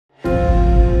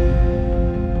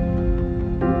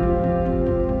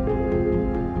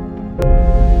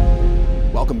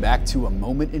back to A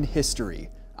Moment in History.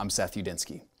 I'm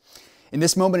𝙎𝙐𝘽𝙎𝘾. In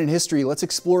this moment in history, let's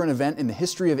explore an event in the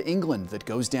history of England that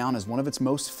goes down as one of its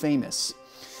most famous.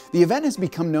 The event has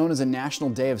become known as a national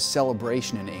day of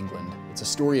celebration in England. It's a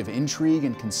story of intrigue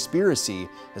and conspiracy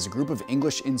as a group of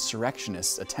English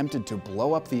insurrectionists attempted to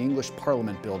blow up the English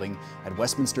Parliament building at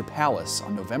Westminster Palace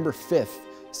on November 5th,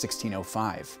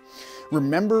 1605.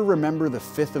 Remember the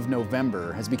 5th of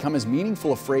November has become as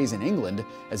meaningful a phrase in England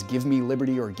as give me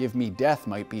liberty or give me death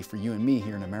might be for you and me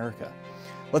here in America.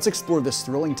 Let's explore this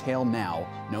thrilling tale now,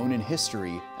 known in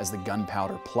history as the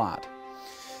Gunpowder Plot.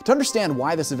 To understand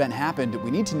why this event happened,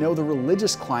 we need to know the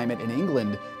religious climate in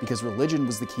England because religion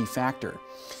was the key factor.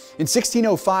 In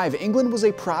 1605, England was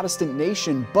a Protestant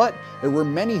nation, but there were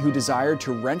many who desired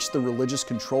to wrench the religious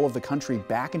control of the country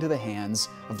back into the hands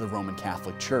of the Roman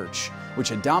Catholic Church, which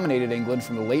had dominated England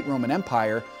from the late Roman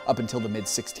Empire up until the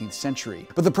mid-16th century.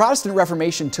 But the Protestant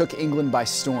Reformation took England by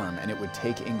storm, and it would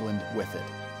take England with it.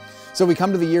 So we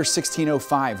come to the year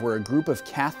 1605, where a group of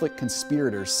Catholic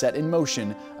conspirators set in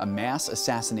motion a mass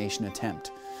assassination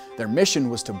attempt. Their mission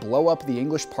was to blow up the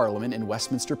English Parliament in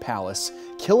Westminster Palace,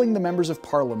 killing the members of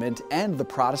Parliament and the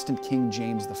Protestant King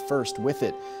James I with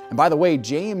it. And by the way,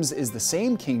 James is the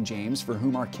same King James for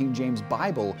whom our King James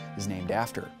Bible is named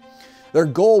after. Their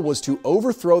goal was to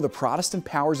overthrow the Protestant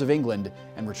powers of England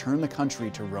and return the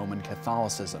country to Roman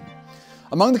Catholicism.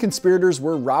 Among the conspirators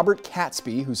were Robert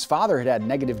Catesby, whose father had had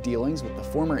negative dealings with the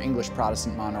former English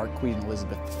Protestant monarch Queen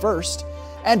Elizabeth I,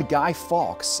 and Guy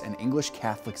Fawkes, an English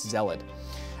Catholic zealot.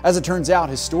 As it turns out,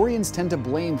 historians tend to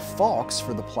blame Fawkes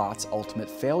for the plot's ultimate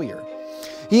failure.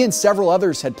 He and several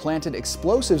others had planted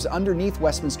explosives underneath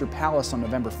Westminster Palace on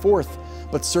November 4th,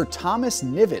 but Sir Thomas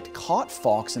Knivet caught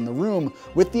Fawkes in the room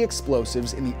with the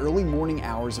explosives in the early morning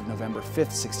hours of November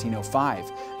 5th,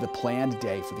 1605, the planned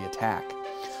day for the attack.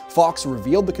 Fawkes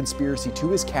revealed the conspiracy to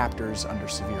his captors under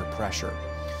severe pressure.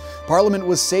 Parliament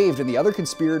was saved, and the other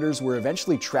conspirators were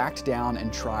eventually tracked down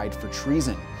and tried for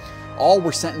treason. All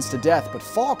were sentenced to death, but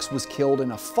Fawkes was killed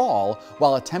in a fall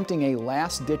while attempting a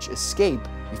last-ditch escape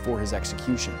before his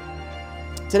execution.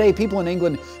 Today, people in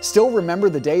England still remember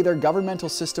the day their governmental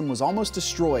system was almost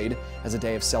destroyed as a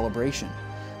day of celebration.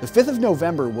 The 5th of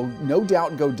November will no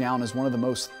doubt go down as one of the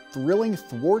most thrilling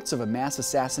thwarts of a mass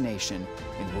assassination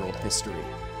in world history.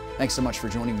 Thanks so much for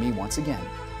joining me once again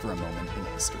for A Moment in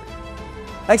History.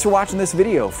 Thanks for watching this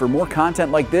video. For more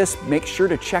content like this, make sure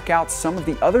to check out some of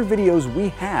the other videos we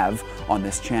have on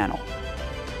this channel.